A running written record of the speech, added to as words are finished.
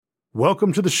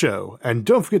Welcome to the show, and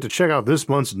don't forget to check out this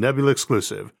month's Nebula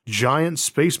exclusive, Giant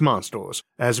Space Monsters,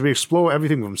 as we explore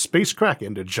everything from space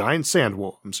kraken to giant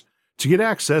sandworms. To get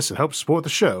access and help support the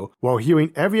show while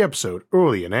hearing every episode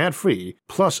early and ad-free,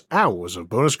 plus hours of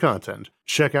bonus content,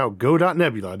 check out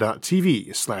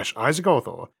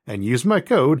go.nebula.tv/IsaacArthur and use my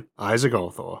code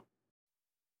IsaacArthur.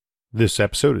 This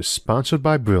episode is sponsored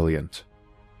by Brilliant.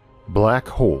 Black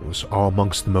holes are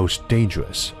amongst the most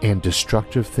dangerous and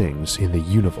destructive things in the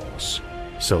universe,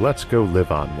 so let's go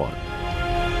live on one.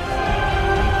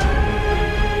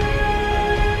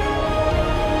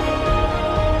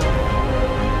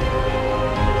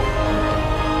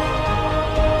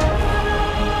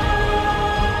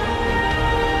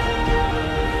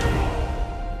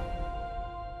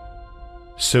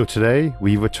 So today,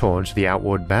 we return to the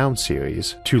Outward Bound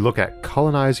series to look at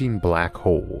colonizing black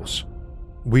holes.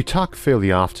 We talk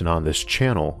fairly often on this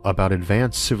channel about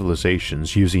advanced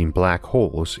civilizations using black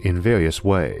holes in various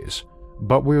ways,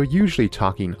 but we're usually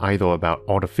talking either about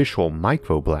artificial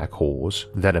micro-black holes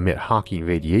that emit Hawking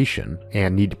radiation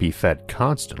and need to be fed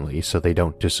constantly so they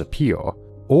don't disappear,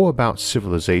 or about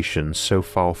civilizations so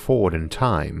far forward in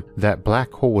time that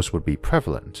black holes would be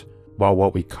prevalent, while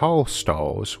what we call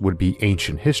stars would be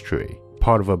ancient history,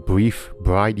 part of a brief,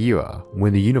 bright era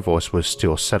when the universe was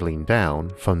still settling down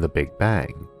from the Big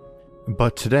Bang.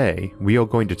 But today, we are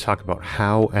going to talk about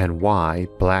how and why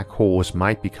black holes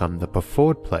might become the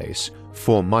preferred place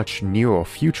for much nearer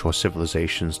future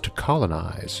civilizations to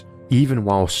colonize, even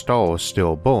while stars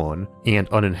still burn and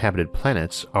uninhabited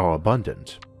planets are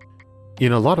abundant.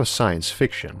 In a lot of science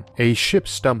fiction, a ship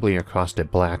stumbling across a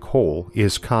black hole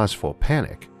is cause for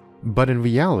panic, but in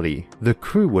reality, the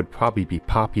crew would probably be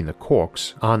popping the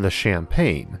corks on the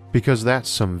champagne because that's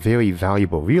some very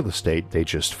valuable real estate they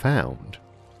just found.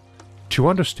 To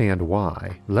understand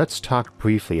why, let's talk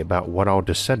briefly about what our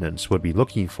descendants would be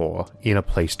looking for in a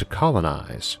place to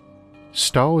colonize.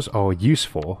 Stars are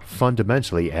useful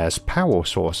fundamentally as power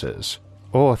sources.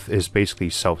 Earth is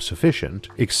basically self-sufficient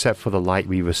except for the light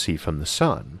we receive from the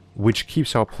sun, which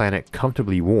keeps our planet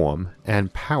comfortably warm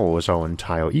and powers our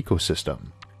entire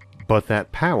ecosystem. But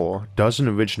that power doesn't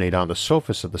originate on the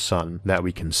surface of the sun that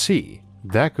we can see.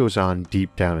 That goes on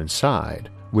deep down inside,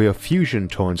 where fusion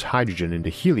turns hydrogen into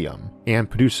helium and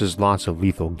produces lots of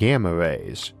lethal gamma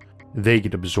rays. They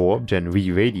get absorbed and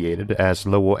re-radiated as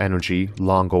lower energy,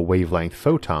 longer wavelength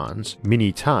photons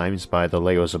many times by the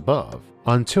layers above,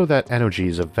 until that energy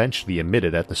is eventually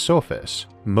emitted at the surface,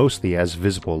 mostly as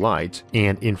visible light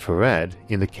and infrared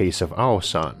in the case of our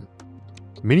sun.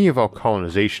 Many of our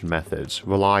colonization methods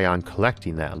rely on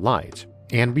collecting that light,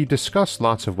 and we discuss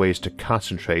lots of ways to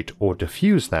concentrate or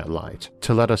diffuse that light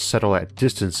to let us settle at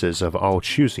distances of our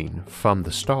choosing from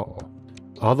the star.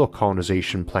 Other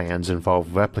colonization plans involve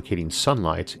replicating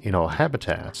sunlight in our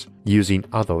habitats using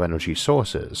other energy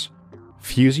sources.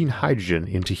 Fusing hydrogen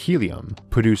into helium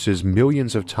produces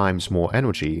millions of times more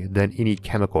energy than any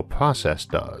chemical process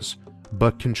does,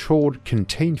 but controlled,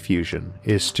 contained fusion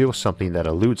is still something that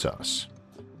eludes us.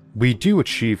 We do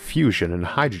achieve fusion in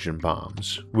hydrogen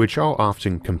bombs, which are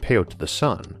often compared to the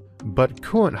sun, but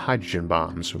current hydrogen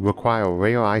bombs require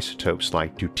rare isotopes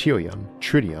like deuterium,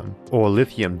 tritium, or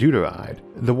lithium deuteride,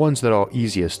 the ones that are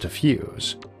easiest to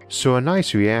fuse. So a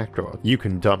nice reactor you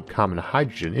can dump common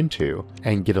hydrogen into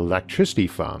and get electricity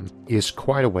from is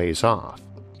quite a ways off,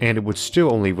 and it would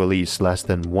still only release less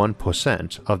than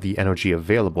 1% of the energy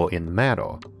available in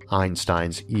matter,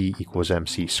 Einstein's E equals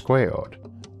mc squared.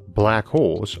 Black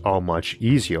holes are much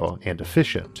easier and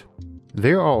efficient.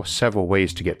 There are several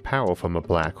ways to get power from a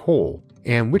black hole,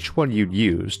 and which one you'd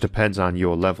use depends on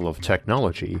your level of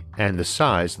technology and the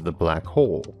size of the black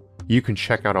hole. You can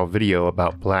check out our video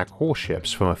about black hole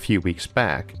ships from a few weeks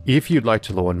back if you'd like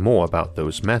to learn more about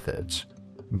those methods.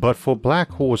 But for black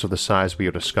holes of the size we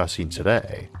are discussing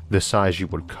today, the size you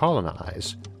would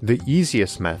colonize, the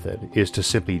easiest method is to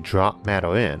simply drop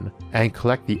matter in and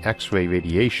collect the X-ray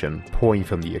radiation pouring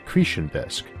from the accretion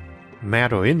disk.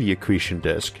 Matter in the accretion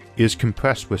disk is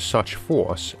compressed with such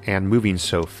force and moving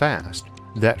so fast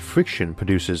that friction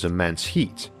produces immense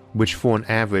heat, which for an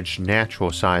average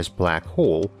natural-sized black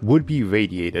hole would be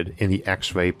radiated in the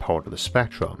X-ray part of the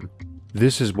spectrum.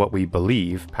 This is what we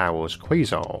believe powers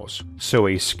quasars, so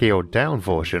a scaled-down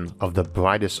version of the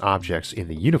brightest objects in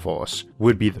the universe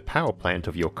would be the power plant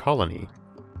of your colony.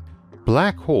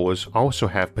 Black holes also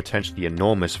have potentially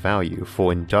enormous value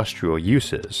for industrial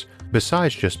uses,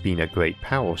 besides just being a great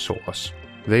power source.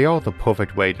 They are the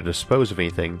perfect way to dispose of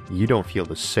anything you don't feel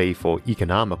is safe or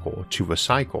economical to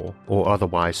recycle or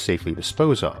otherwise safely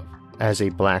dispose of, as a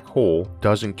black hole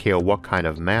doesn't care what kind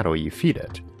of matter you feed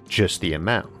it, just the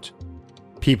amount.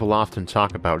 People often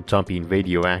talk about dumping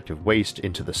radioactive waste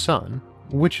into the sun,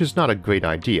 which is not a great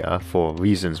idea for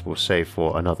reasons we'll save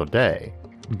for another day.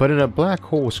 But in a black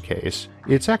hole's case,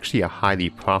 it's actually a highly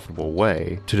profitable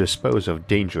way to dispose of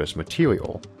dangerous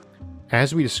material.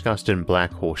 As we discussed in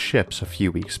black hole ships a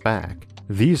few weeks back,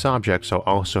 these objects are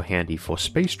also handy for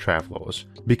space travelers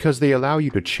because they allow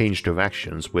you to change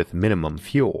directions with minimum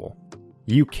fuel.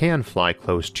 You can fly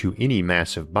close to any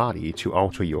massive body to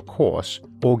alter your course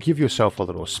or give yourself a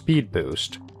little speed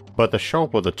boost, but the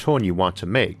sharper the turn you want to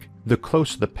make, the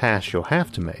closer the pass you'll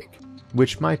have to make,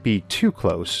 which might be too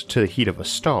close to the heat of a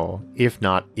star, if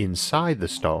not inside the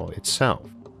star itself.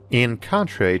 And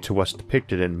contrary to what's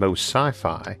depicted in most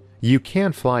sci-fi, you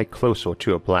can fly closer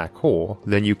to a black hole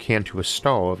than you can to a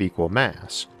star of equal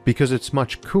mass, because it's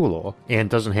much cooler and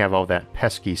doesn't have all that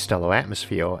pesky stellar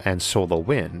atmosphere and solar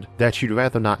wind that you'd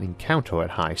rather not encounter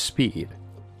at high speed.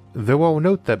 Though I'll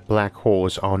note that black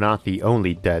holes are not the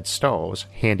only dead stars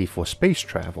handy for space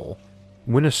travel.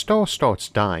 When a star starts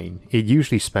dying, it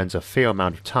usually spends a fair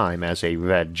amount of time as a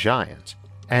red giant,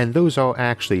 and those are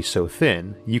actually so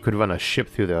thin you could run a ship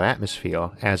through their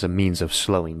atmosphere as a means of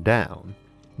slowing down.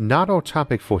 Not our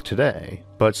topic for today,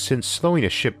 but since slowing a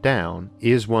ship down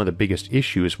is one of the biggest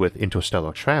issues with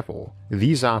interstellar travel,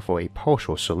 these offer a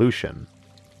partial solution.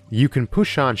 You can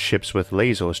push on ships with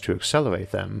lasers to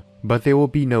accelerate them, but there will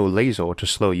be no laser to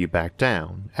slow you back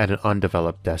down at an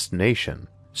undeveloped destination,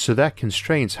 so that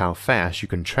constrains how fast you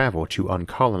can travel to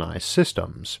uncolonized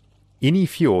systems. Any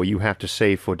fuel you have to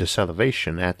save for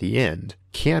deceleration at the end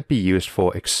can't be used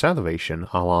for acceleration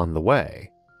along the way.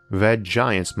 Red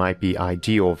giants might be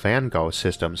ideal vanguard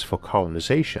systems for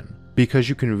colonization because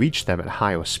you can reach them at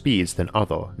higher speeds than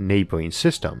other neighboring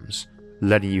systems,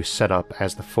 letting you set up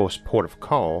as the first port of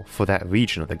call for that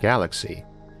region of the galaxy.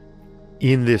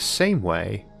 In this same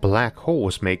way, black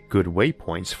holes make good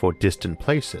waypoints for distant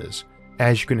places,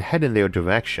 as you can head in their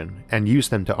direction and use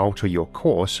them to alter your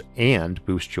course and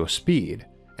boost your speed,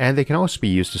 and they can also be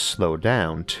used to slow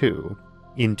down too.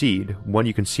 Indeed, one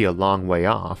you can see a long way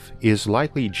off is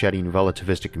likely jetting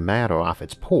relativistic matter off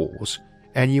its poles,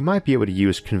 and you might be able to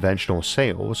use conventional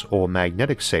sails or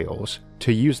magnetic sails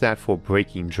to use that for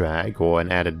braking drag or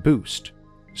an added boost.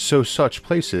 So such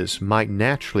places might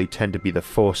naturally tend to be the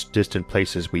first distant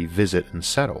places we visit and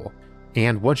settle,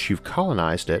 and once you've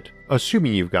colonized it,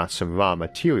 assuming you've got some raw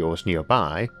materials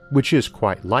nearby, which is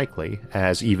quite likely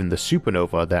as even the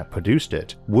supernova that produced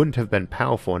it wouldn't have been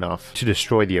powerful enough to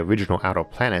destroy the original outer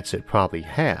planets it probably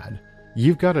had,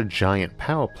 you've got a giant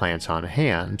power plant on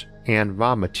hand and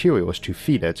raw materials to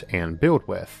feed it and build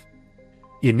with.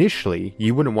 Initially,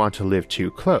 you wouldn't want to live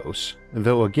too close,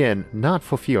 though again, not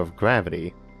for fear of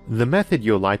gravity. The method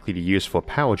you're likely to use for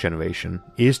power generation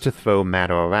is to throw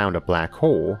matter around a black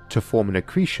hole to form an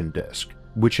accretion disk,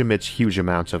 which emits huge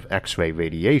amounts of X-ray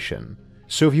radiation.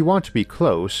 So if you want to be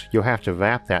close, you'll have to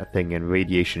wrap that thing in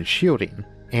radiation shielding,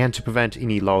 and to prevent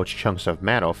any large chunks of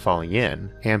matter falling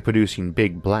in and producing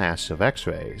big blasts of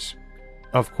X-rays.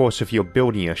 Of course, if you're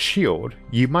building a shield,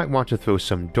 you might want to throw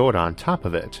some dirt on top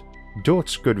of it.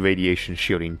 Dirt's good radiation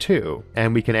shielding too,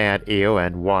 and we can add air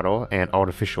and water and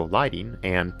artificial lighting,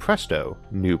 and presto,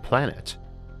 new planet.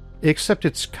 Except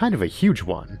it's kind of a huge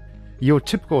one. Your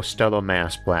typical stellar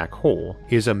mass black hole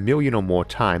is 1 million or more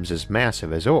times as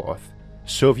massive as Earth,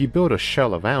 so if you build a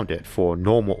shell around it for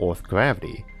normal Earth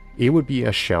gravity, it would be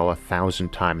a shell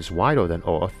 1,000 times wider than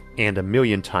Earth and 1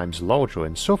 million times larger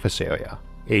in surface area,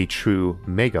 a true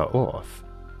mega-Earth.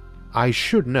 I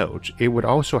should note it would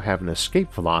also have an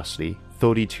escape velocity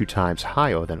 32 times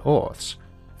higher than Earth's,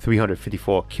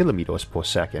 354 kilometers per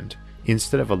second,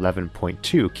 instead of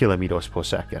 11.2 kilometers per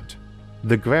second.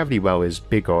 The gravity well is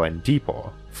bigger and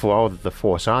deeper, for all that the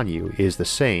force on you is the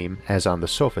same as on the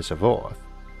surface of Earth.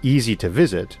 Easy to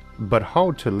visit, but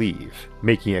hard to leave,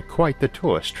 making it quite the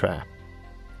tourist trap.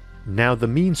 Now the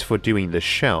means for doing this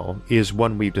shell is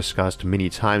one we've discussed many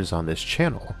times on this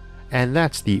channel, and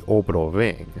that's the orbital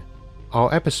ring.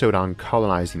 Our episode on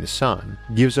colonizing the sun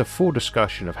gives a full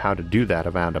discussion of how to do that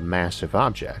around a massive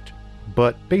object,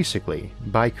 but basically,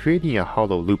 by creating a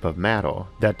hollow loop of matter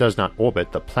that does not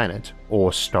orbit the planet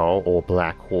or star or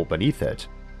black hole beneath it,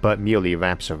 but merely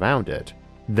wraps around it,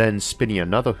 then spinning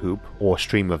another hoop or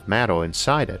stream of matter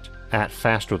inside it at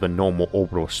faster than normal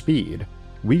orbital speed,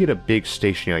 we get a big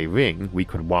stationary ring we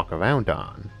could walk around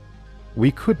on.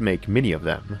 We could make many of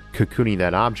them, cocooning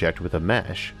that object with a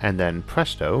mesh, and then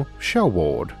presto, shell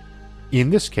world. In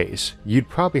this case, you'd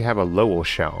probably have a lower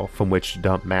shell from which to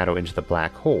dump matter into the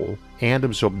black hole and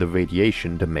absorb the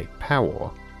radiation to make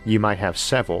power. You might have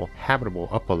several habitable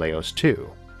upper layers too.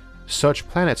 Such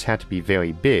planets had to be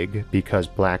very big because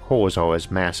black holes are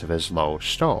as massive as large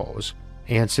stars,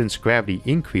 and since gravity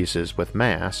increases with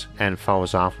mass and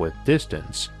falls off with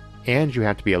distance, and you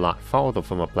have to be a lot farther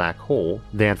from a black hole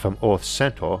than from Earth's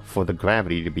center for the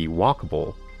gravity to be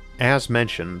walkable. As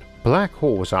mentioned, black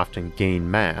holes often gain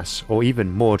mass or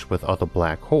even merge with other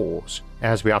black holes,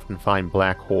 as we often find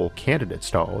black hole candidate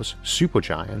stars,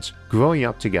 supergiants, growing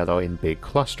up together in big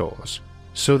clusters.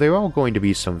 So there are going to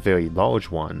be some very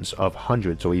large ones of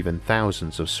hundreds or even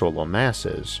thousands of solar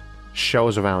masses.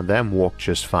 Shells around them work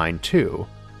just fine too,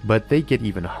 but they get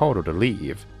even harder to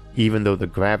leave. Even though the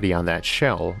gravity on that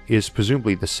shell is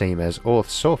presumably the same as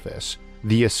Earth's surface,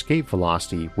 the escape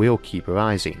velocity will keep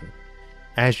rising.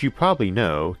 As you probably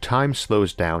know, time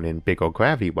slows down in bigger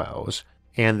gravity wells,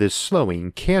 and this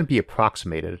slowing can be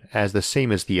approximated as the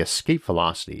same as the escape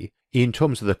velocity in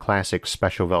terms of the classic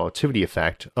special relativity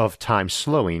effect of time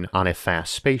slowing on a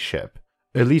fast spaceship,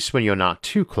 at least when you're not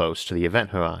too close to the event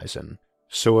horizon.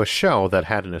 So a shell that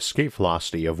had an escape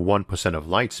velocity of 1% of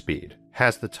light speed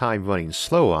has the time running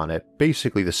slow on it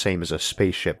basically the same as a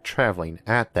spaceship traveling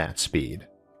at that speed,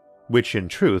 which in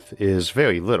truth is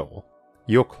very little.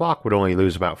 Your clock would only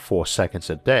lose about 4 seconds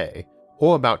a day,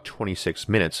 or about 26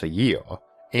 minutes a year,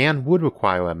 and would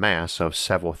require a mass of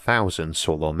several thousand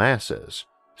solar masses.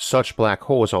 Such black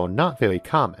holes are not very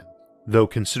common, though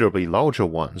considerably larger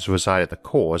ones reside at the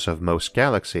cores of most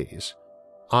galaxies.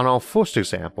 On our first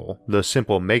example, the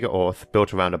simple mega-Earth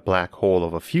built around a black hole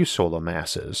of a few solar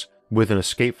masses, with an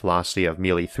escape velocity of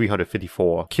merely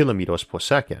 354 kilometers per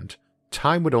second,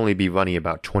 time would only be running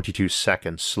about 22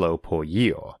 seconds slow per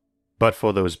year. But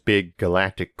for those big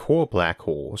galactic core black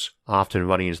holes, often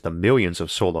running into the millions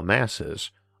of solar masses,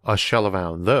 a shell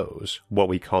around those, what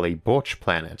we call a Birch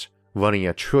planet, running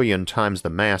 1 trillion times the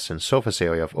mass and surface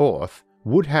area of Earth,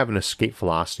 would have an escape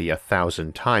velocity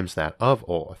 1,000 times that of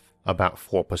Earth, about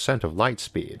 4% of light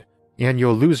speed, and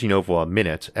you're losing over a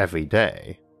minute every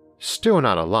day. Still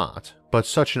not a lot, but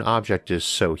such an object is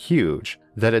so huge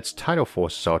that its tidal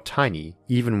forces are tiny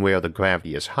even where the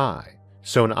gravity is high.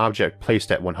 So an object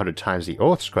placed at 100 times the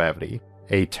Earth's gravity,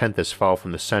 a tenth as far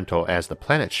from the center as the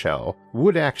planet shell,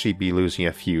 would actually be losing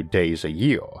a few days a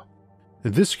year.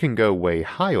 This can go way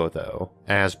higher though,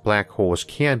 as black holes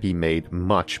can be made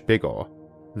much bigger.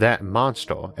 That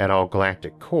monster at our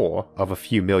galactic core of a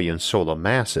few million solar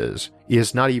masses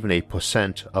is not even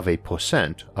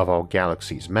 1% of our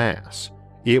galaxy's mass.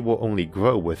 It will only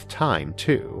grow with time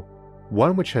too.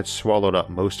 One which had swallowed up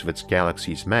most of its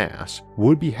galaxy's mass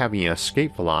would be having an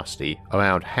escape velocity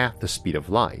around half the speed of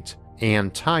light,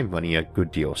 and time running a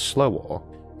good deal slower.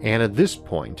 And at this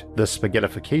point, the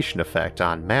spaghettification effect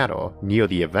on matter near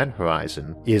the event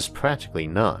horizon is practically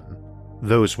none.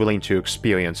 Those willing to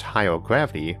experience higher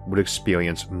gravity would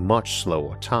experience much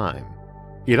slower time.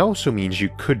 It also means you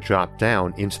could drop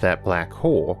down into that black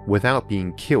hole without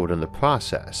being killed in the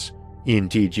process.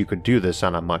 Indeed, you could do this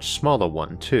on a much smaller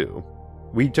one too.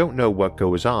 We don't know what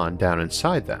goes on down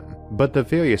inside them, but the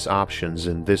various options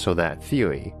in this or that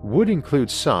theory would include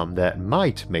some that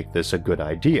might make this a good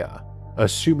idea,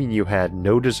 assuming you had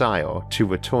no desire to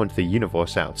return to the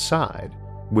universe outside,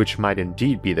 which might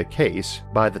indeed be the case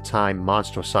by the time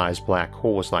monster-sized black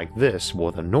holes like this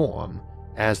were the norm,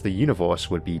 as the universe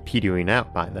would be petering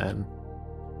out by then.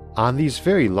 On these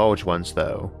very large ones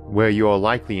though, where you are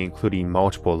likely including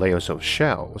multiple layers of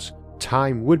shells,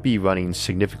 time would be running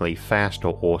significantly faster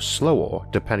or slower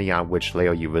depending on which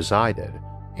layer you resided,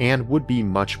 and would be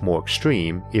much more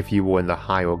extreme if you were in the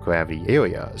higher gravity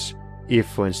areas, if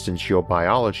for instance your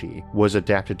biology was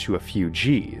adapted to a few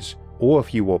Gs, or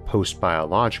if you were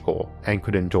post-biological and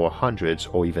could endure hundreds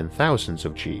or even thousands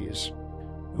of Gs.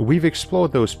 We've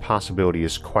explored those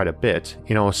possibilities quite a bit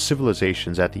in our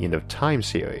Civilizations at the End of Time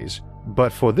series,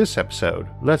 but for this episode,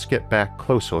 let's get back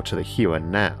closer to the here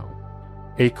and now.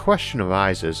 A question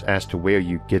arises as to where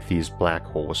you get these black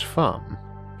holes from.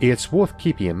 It's worth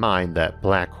keeping in mind that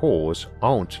black holes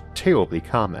aren't terribly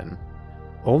common.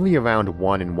 Only around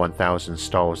 1 in 1,000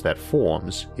 stars that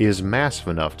forms is massive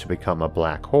enough to become a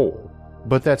black hole,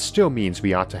 but that still means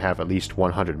we ought to have at least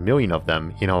 100 million of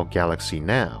them in our galaxy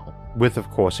now, with of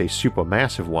course a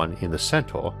supermassive one in the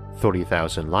center,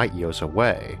 30,000 light-years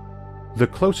away. The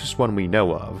closest one we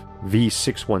know of,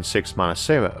 V616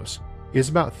 Monoceros, is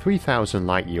about 3,000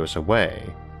 light-years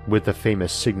away, with the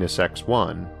famous Cygnus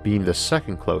X1 being the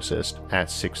second closest at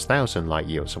 6,000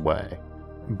 light-years away.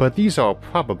 But these are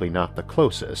probably not the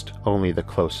closest, only the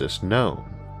closest known.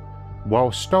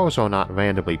 While stars are not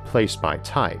randomly placed by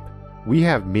type, we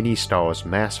have many stars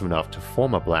massive enough to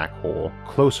form a black hole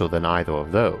closer than either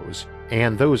of those,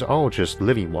 and those are just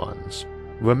living ones.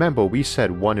 Remember, we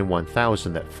said 1 in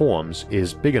 1,000 that forms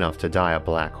is big enough to die a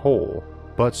black hole,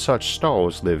 but such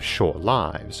stars live short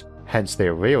lives, hence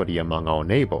their rarity among our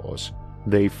neighbors.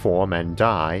 They form and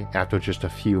die after just a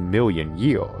few million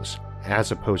years,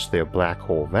 as opposed to their black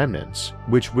hole remnants,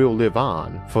 which will live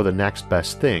on for the next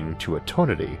best thing to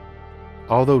eternity.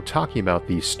 Although talking about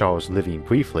these stars living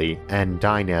briefly and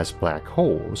dying as black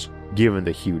holes, given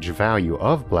the huge value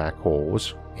of black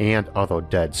holes, and other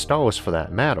dead stars for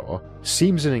that matter,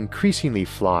 seems an increasingly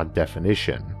flawed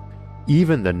definition.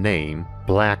 Even the name,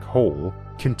 black hole,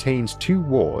 contains two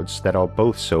words that are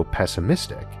both so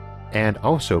pessimistic, and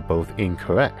also both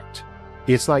incorrect.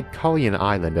 It's like calling an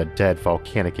island a dead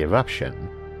volcanic eruption,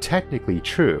 technically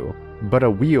true, but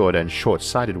a weird and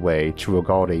short-sighted way to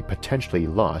regard a potentially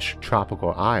lush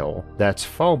tropical isle that's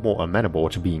far more amenable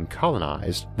to being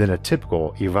colonized than a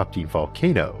typical erupting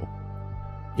volcano.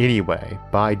 Anyway,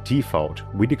 by default,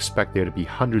 we'd expect there to be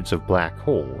hundreds of black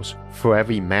holes for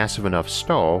every massive enough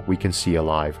star we can see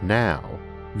alive now,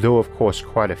 though of course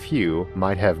quite a few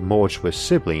might have merged with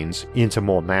siblings into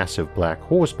more massive black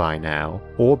holes by now,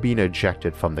 or been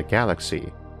ejected from the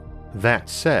galaxy. That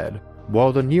said,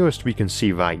 while the nearest we can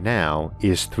see right now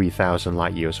is 3,000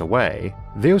 light-years away,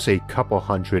 there's a couple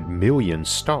hundred million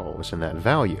stars in that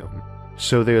volume,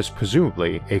 so there's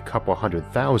presumably a couple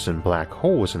 100,000 black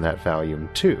holes in that volume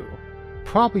too.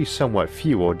 Probably somewhat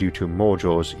fewer due to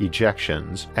mergers,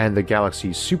 ejections, and the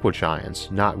galaxy's supergiants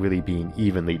not really being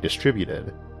evenly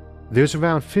distributed. There's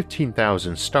around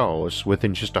 15,000 stars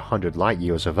within just 100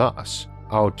 light-years of us,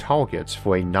 our targets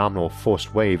for a nominal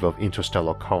first wave of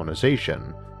interstellar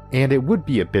colonization, and it would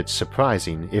be a bit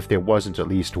surprising if there wasn't at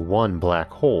least one black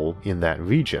hole in that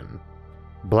region.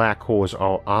 Black holes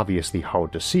are obviously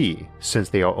hard to see, since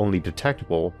they are only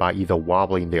detectable by either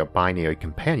wobbling their binary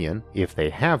companion, if they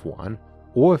have one,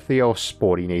 or if they are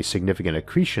sporting a significant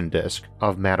accretion disk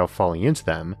of matter falling into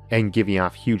them and giving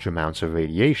off huge amounts of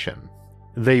radiation.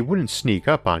 They wouldn't sneak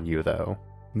up on you though.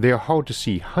 They're hard to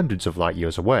see hundreds of light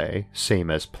years away,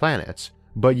 same as planets,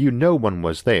 but you know one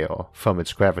was there from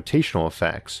its gravitational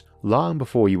effects long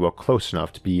before you were close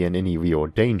enough to be in any real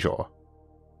danger.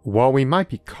 While we might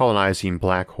be colonizing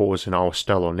black holes in our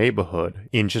stellar neighborhood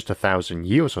in just 1,000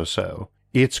 years or so,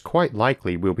 it's quite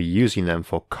likely we'll be using them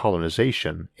for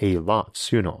colonization a lot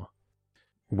sooner.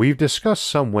 We've discussed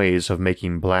some ways of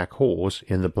making black holes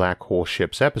in the Black Hole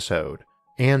Ships episode,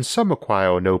 and some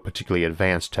require no particularly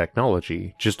advanced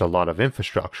technology, just a lot of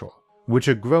infrastructure, which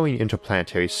a growing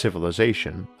interplanetary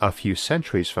civilization a few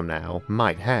centuries from now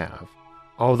might have.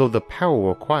 Although the power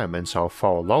requirements are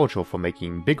far larger for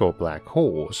making bigger black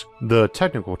holes, the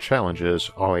technical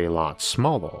challenges are a lot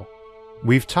smaller.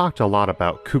 We've talked a lot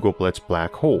about Kugelblitz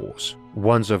black holes,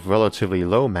 ones of relatively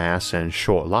low mass and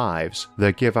short lives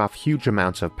that give off huge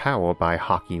amounts of power by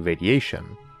hawking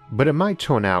radiation, but it might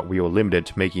turn out we are limited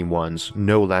to making ones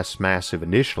no less massive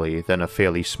initially than a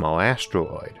fairly small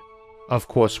asteroid. Of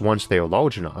course, once they are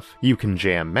large enough, you can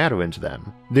jam matter into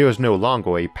them. There is no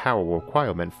longer a power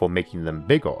requirement for making them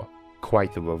bigger.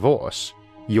 Quite the reverse.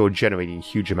 You're generating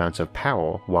huge amounts of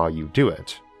power while you do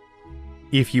it.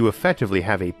 If you effectively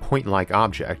have a point-like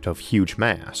object of huge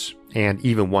mass, and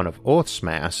even one of Earth's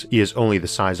mass is only the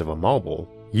size of a marble,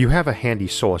 you have a handy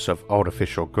source of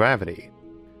artificial gravity.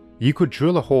 You could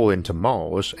drill a hole into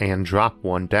Mars and drop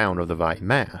one down of the right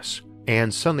mass,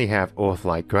 and suddenly have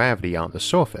Earth-like gravity on the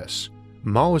surface.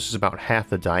 Mars is about half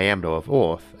the diameter of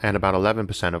Earth and about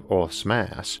 11% of Earth's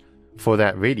mass. For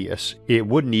that radius, it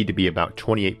would need to be about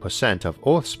 28% of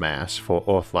Earth's mass for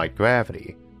Earth-like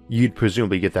gravity. You'd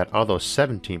presumably get that other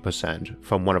 17%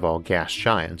 from one of our gas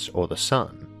giants or the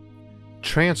Sun.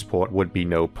 Transport would be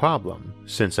no problem,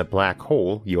 since a black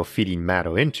hole you're feeding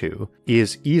matter into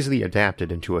is easily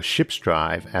adapted into a ship's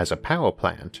drive as a power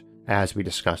plant, as we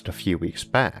discussed a few weeks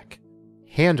back.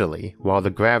 Handily, while the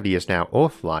gravity is now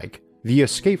Earth-like, the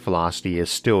escape velocity is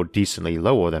still decently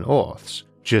lower than Earth's,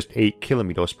 just 8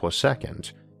 km per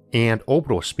second, and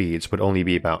orbital speeds would only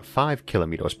be about 5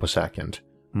 km per second,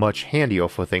 much handier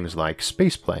for things like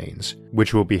spaceplanes,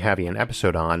 which we'll be having an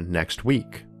episode on next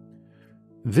week.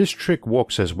 This trick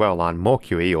works as well on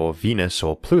Mercury or Venus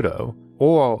or Pluto,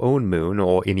 or our own moon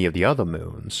or any of the other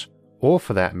moons, or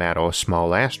for that matter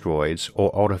small asteroids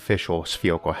or artificial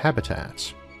spherical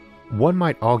habitats. One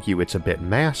might argue it's a bit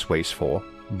mass wasteful,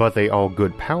 but they are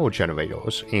good power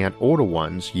generators, and older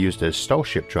ones used as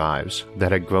starship drives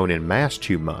that had grown in mass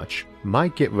too much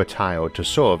might get retired to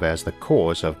serve as the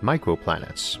cores of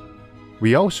microplanets.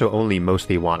 We also only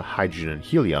mostly want hydrogen and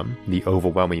helium, the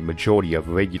overwhelming majority of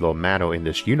regular matter in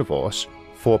this universe,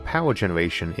 for power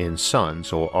generation in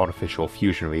suns or artificial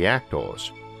fusion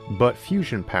reactors, but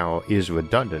fusion power is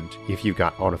redundant if you've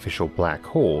got artificial black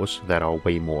holes that are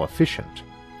way more efficient.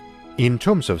 In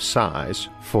terms of size,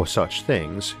 for such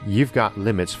things, you've got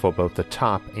limits for both the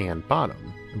top and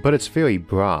bottom, but it's very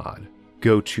broad.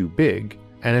 Go too big,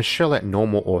 and a shell at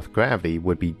normal Earth gravity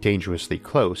would be dangerously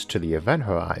close to the event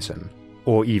horizon,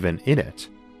 or even in it,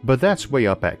 but that's way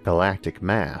up at galactic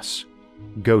mass.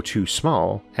 Go too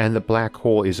small, and the black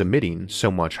hole is emitting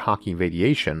so much Hawking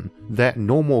radiation that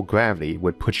normal gravity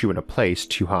would put you in a place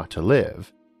too hot to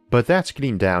live, but that's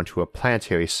getting down to a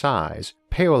planetary size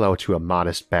parallel to a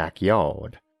modest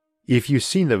backyard. If you've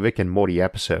seen the Rick and Morty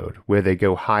episode where they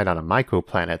go hide on a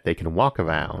microplanet they can walk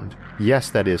around, yes,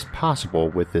 that is possible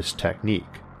with this technique.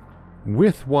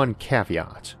 With one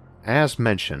caveat. As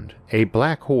mentioned, a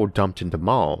black hole dumped into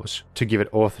Mars to give it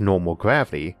Earth normal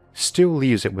gravity still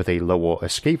leaves it with a lower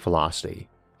escape velocity,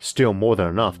 still more than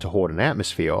enough to hold an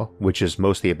atmosphere, which is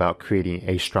mostly about creating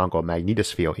a stronger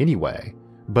magnetosphere anyway,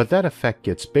 but that effect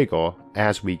gets bigger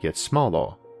as we get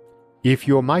smaller. If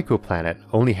your microplanet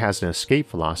only has an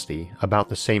escape velocity about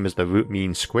the same as the root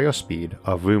mean square speed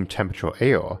of room temperature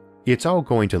air, it's all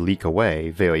going to leak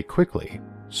away very quickly,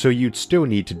 so you'd still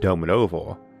need to dome it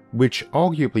over, which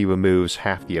arguably removes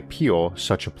half the appeal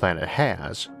such a planet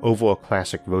has over a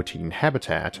classic rotating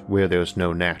habitat where there's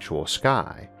no natural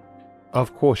sky.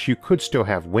 Of course, you could still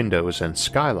have windows and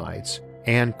skylights,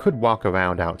 and could walk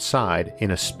around outside in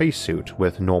a spacesuit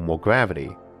with normal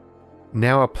gravity.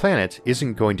 Now, a planet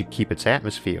isn't going to keep its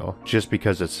atmosphere just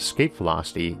because its escape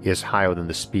velocity is higher than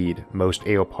the speed most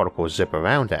air particles zip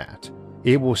around at.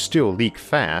 It will still leak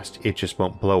fast, it just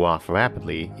won't blow off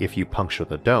rapidly if you puncture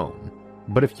the dome.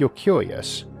 But if you're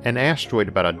curious, an asteroid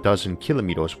about a dozen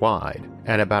kilometers wide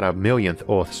and about a millionth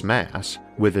Earth's mass,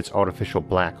 with its artificial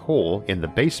black hole in the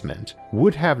basement,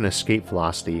 would have an escape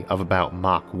velocity of about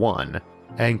Mach 1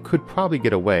 and could probably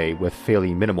get away with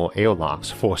fairly minimal airlocks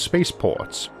for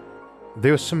spaceports.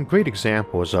 There's some great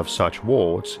examples of such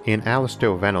worlds in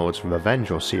Alastair Reynolds'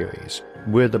 Revenger series,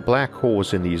 where the black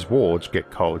holes in these worlds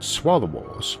get called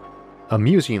swallowers.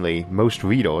 Amusingly, most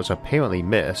readers apparently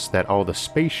miss that all the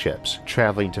spaceships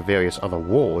traveling to various other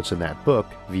worlds in that book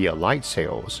via light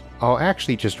sails are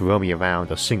actually just roaming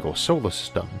around a single solar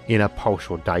system in a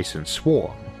partial Dyson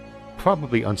swarm.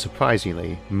 Probably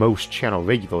unsurprisingly, most channel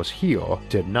regulars here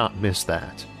did not miss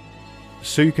that.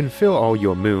 So you can fill all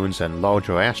your moons and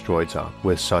larger asteroids up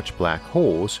with such black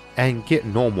holes and get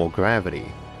normal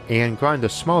gravity, and grind the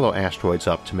smaller asteroids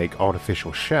up to make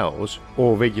artificial shells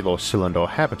or regular cylinder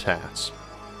habitats.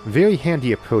 Very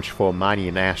handy approach for mining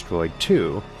an asteroid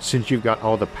too, since you've got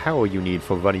all the power you need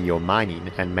for running your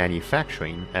mining and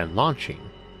manufacturing and launching.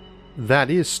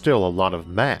 That is still a lot of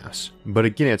mass, but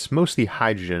again it's mostly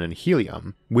hydrogen and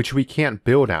helium, which we can't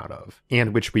build out of,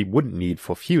 and which we wouldn't need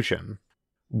for fusion.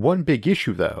 One big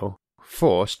issue though,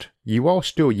 first, you are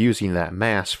still using that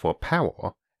mass for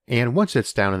power, and once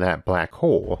it's down in that black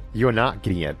hole, you're not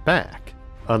getting it back,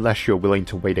 unless you're willing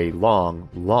to wait a long,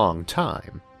 long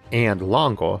time, and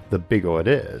longer the bigger it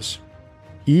is.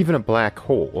 Even a black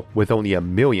hole with only a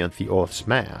millionth the Earth's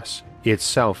mass,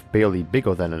 itself barely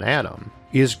bigger than an atom,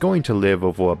 is going to live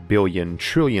over 1 billion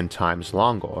trillion times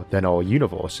longer than our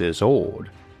universe is old,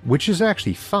 which is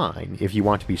actually fine if you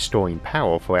want to be storing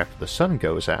power for after the sun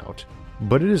goes out,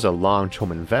 but it is a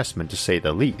long-term investment to say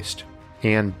the least,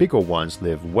 and bigger ones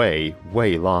live way,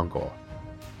 way longer.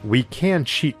 We can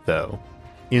cheat though.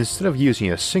 Instead of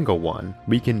using a single one,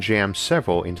 we can jam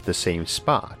several into the same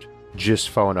spot, just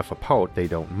far enough apart they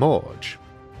don't merge.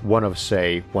 One of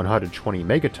say 120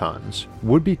 megatons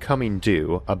would be coming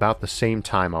due about the same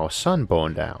time our sun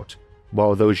burned out,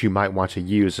 while those you might want to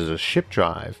use as a ship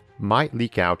drive might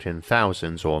leak out in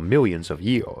thousands or millions of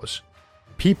years.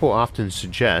 People often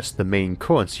suggest the main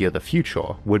currency of the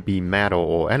future would be matter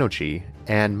or energy,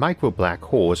 and micro black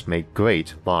holes make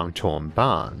great long-term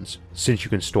bonds, since you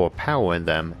can store power in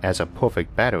them as a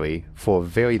perfect battery for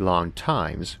very long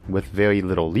times with very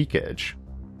little leakage.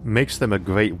 Makes them a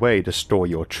great way to store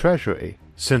your treasury,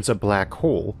 since a black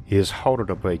hole is harder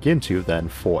to break into than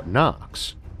Fort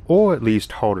Knox, or at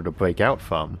least harder to break out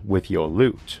from with your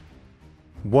loot.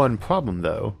 One problem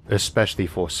though, especially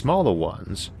for smaller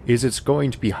ones, is it's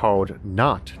going to be hard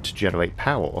not to generate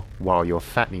power while you're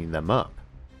fattening them up.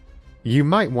 You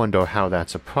might wonder how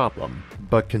that's a problem,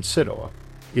 but consider,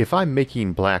 if I'm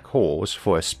making black holes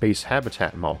for a space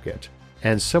habitat market,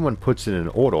 and someone puts in an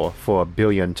order for a 1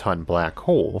 billion ton black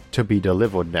hole to be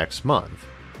delivered next month,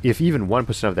 if even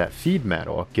 1% of that feed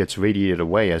matter gets radiated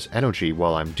away as energy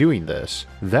while I'm doing this,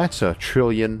 that's a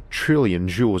trillion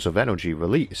joules of energy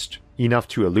released, enough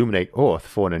to illuminate Earth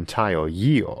for an entire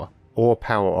year. or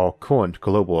power our current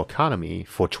global economy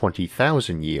for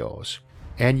 20,000 years.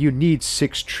 And you need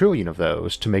 6 trillion of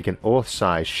those to make an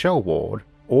Earth-sized shell world,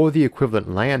 or the equivalent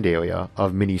land area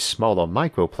of many smaller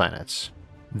microplanets.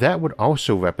 That would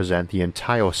also represent the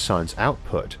entire sun's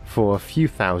output for a few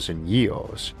thousand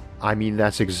years. I mean,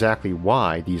 that's exactly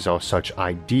why these are such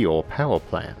ideal power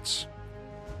plants.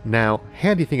 Now,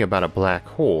 handy thing about a black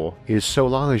hole is so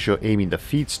long as you're aiming the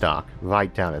feedstock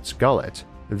right down its gullet,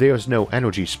 there's no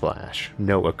energy splash,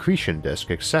 no accretion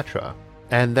disk, etc.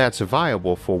 And that's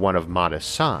viable for one of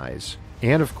modest size,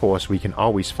 and of course we can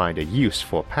always find a use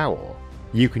for power.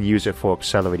 You can use it for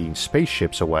accelerating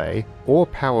spaceships away, or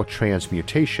power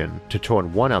transmutation to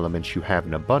turn one element you have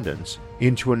in abundance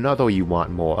into another you want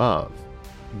more of.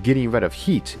 Getting rid of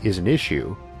heat is an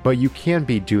issue, but you can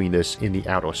be doing this in the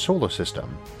outer solar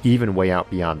system, even way out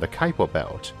beyond the Kuiper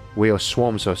Belt, where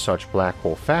swarms of such black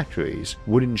hole factories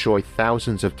would enjoy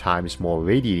thousands of times more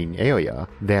radiating area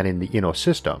than in the inner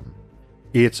system.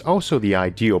 It's also the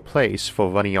ideal place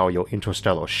for running all your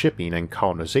interstellar shipping and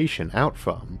colonization out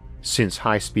from, since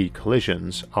high-speed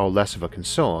collisions are less of a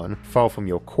concern far from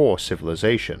your core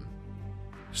civilization.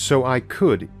 So I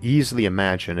could easily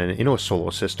imagine an inner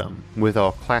solar system with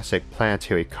our classic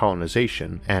planetary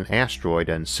colonization and asteroid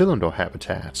and cylinder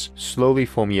habitats slowly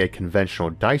forming a conventional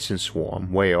Dyson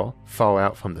swarm where, far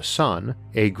out from the sun,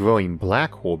 a growing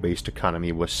black hole-based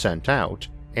economy was sent out,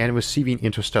 and receiving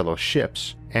interstellar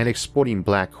ships and exporting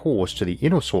black holes to the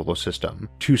inner solar system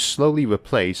to slowly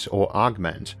replace or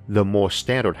augment the more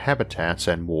standard habitats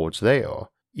and worlds there,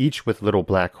 each with little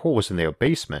black holes in their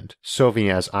basement serving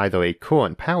as either a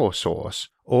current power source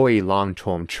or a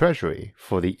long-term treasury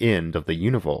for the end of the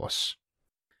universe.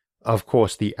 Of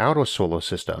course, the outer solar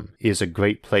system is a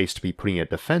great place to be putting a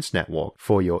defense network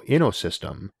for your inner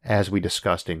system, as we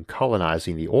discussed in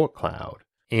Colonizing the Oort Cloud,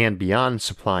 and beyond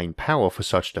supplying power for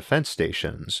such defense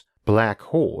stations, black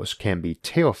holes can be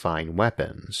terrifying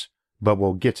weapons, but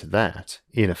we'll get to that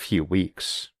in a few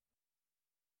weeks.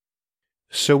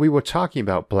 So we were talking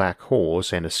about black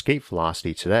holes and escape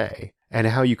velocity today, and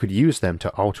how you could use them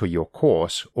to alter your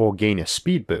course or gain a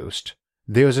speed boost.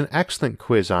 There's an excellent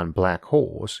quiz on black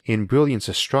holes in Brilliant's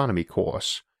astronomy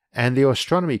course, and their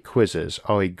astronomy quizzes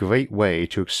are a great way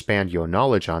to expand your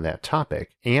knowledge on that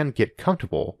topic and get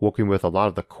comfortable working with a lot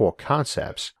of the core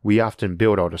concepts we often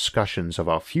build our discussions of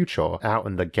our future out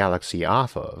in the galaxy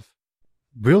off of.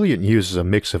 Brilliant uses a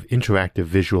mix of interactive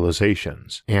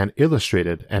visualizations and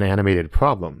illustrated and animated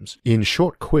problems in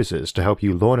short quizzes to help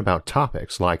you learn about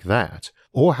topics like that,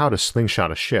 or how to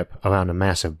slingshot a ship around a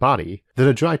massive body that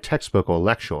a dry textbook or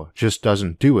lecture just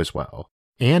doesn't do as well,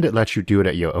 and it lets you do it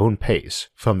at your own pace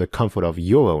from the comfort of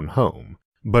your own home,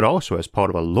 but also as part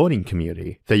of a learning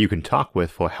community that you can talk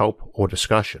with for help or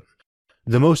discussion.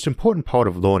 The most important part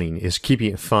of learning is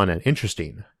keeping it fun and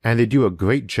interesting, and they do a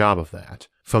great job of that,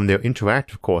 from their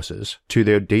interactive courses to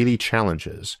their daily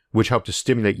challenges, which help to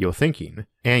stimulate your thinking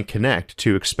and connect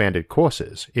to expanded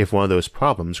courses if one of those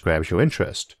problems grabs your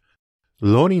interest.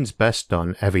 Learning's best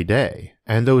done every day,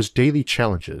 and those daily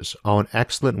challenges are an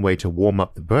excellent way to warm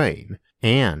up the brain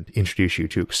and introduce you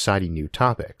to exciting new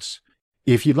topics.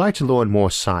 If you'd like to learn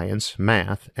more science,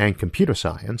 math, and computer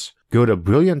science, go to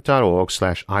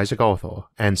brilliant.org/IsaacArthur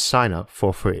and sign up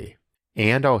for free.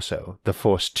 And also, the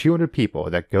first 200 people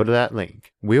that go to that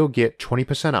link will get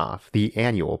 20% off the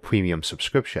annual premium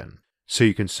subscription, so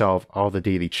you can solve all the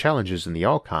daily challenges in the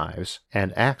archives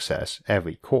and access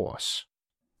every course.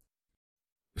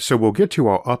 So we'll get to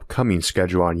our upcoming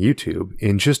schedule on YouTube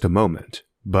in just a moment,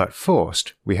 but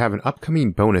first, we have an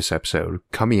upcoming bonus episode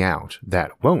coming out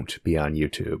that won't be on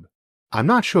YouTube. I'm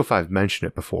not sure if I've mentioned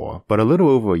it before, but a little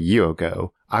over a year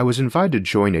ago, I was invited to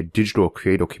join a digital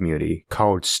creator community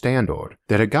called Standard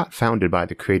that had got founded by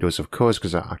the creators of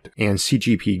Kurzgesagt and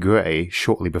CGP Grey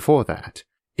shortly before that.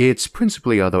 It's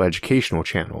principally other educational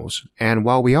channels, and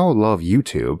while we all love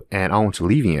YouTube and aren't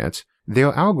leaving it,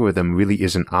 their algorithm really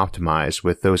isn't optimized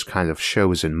with those kinds of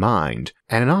shows in mind,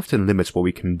 and it often limits what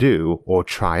we can do or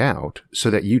try out so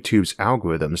that YouTube's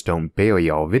algorithms don't bury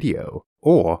our video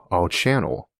or our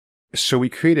channel. So we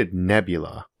created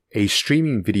Nebula, a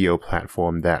streaming video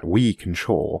platform that we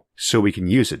control, so we can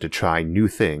use it to try new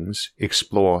things,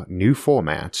 explore new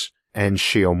formats, and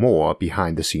share more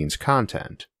behind-the-scenes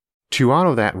content. To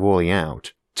honor that rolling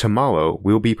out, tomorrow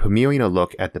we'll be premiering a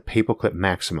look at the Paperclip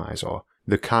Maximizer,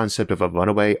 the concept of a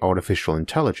runaway artificial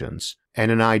intelligence,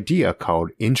 and an idea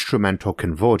called instrumental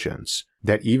convergence,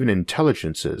 that even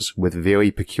intelligences with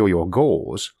very peculiar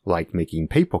goals, like making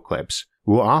paperclips,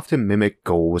 will often mimic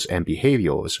goals and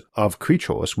behaviors of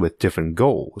creatures with different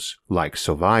goals, like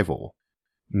survival.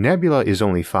 Nebula is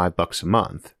only $5 a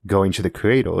month, going to the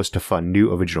creators to fund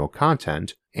new original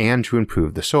content and to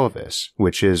improve the service,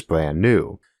 which is brand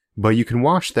new. But you can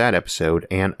watch that episode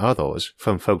and others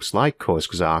from folks like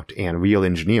Kurzgesagt and Real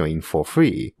Engineering for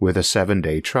free with a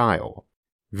 7-day trial.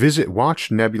 Visit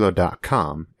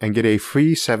watchnebula.com and get a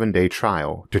free 7-day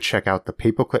trial to check out the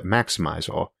Paperclip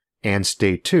Maximizer, and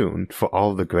stay tuned for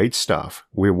all the great stuff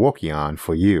we're working on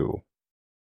for you.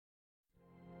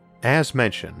 As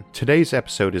mentioned, today's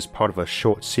episode is part of a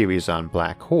short series on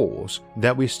black holes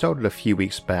that we started a few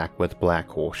weeks back with black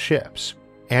hole ships,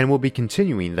 and we'll be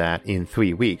continuing that in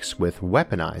 3 weeks with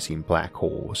weaponizing black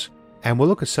holes, and we'll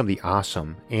look at some of the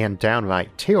awesome and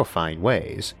downright terrifying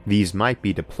ways these might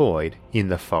be deployed in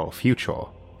the far future.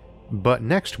 But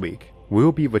next week,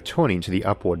 we'll be returning to the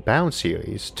Upward Bound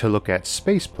series to look at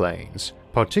space planes,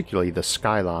 particularly the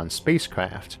Skylon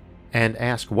spacecraft, and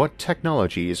ask what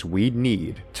technologies we'd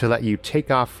need to let you take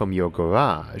off from your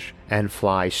garage and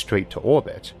fly straight to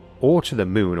orbit, or to the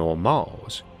moon or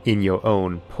Mars, in your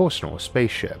own personal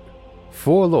spaceship.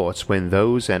 For alerts when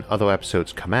those and other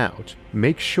episodes come out,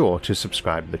 make sure to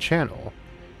subscribe to the channel.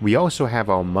 We also have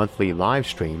our monthly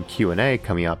livestream Q&A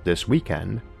coming up this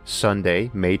weekend, Sunday,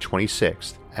 May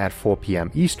 26th at 4 p.m.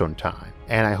 Eastern Time,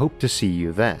 and I hope to see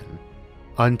you then.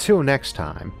 Until next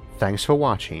time, thanks for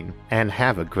watching, and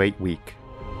have a great week.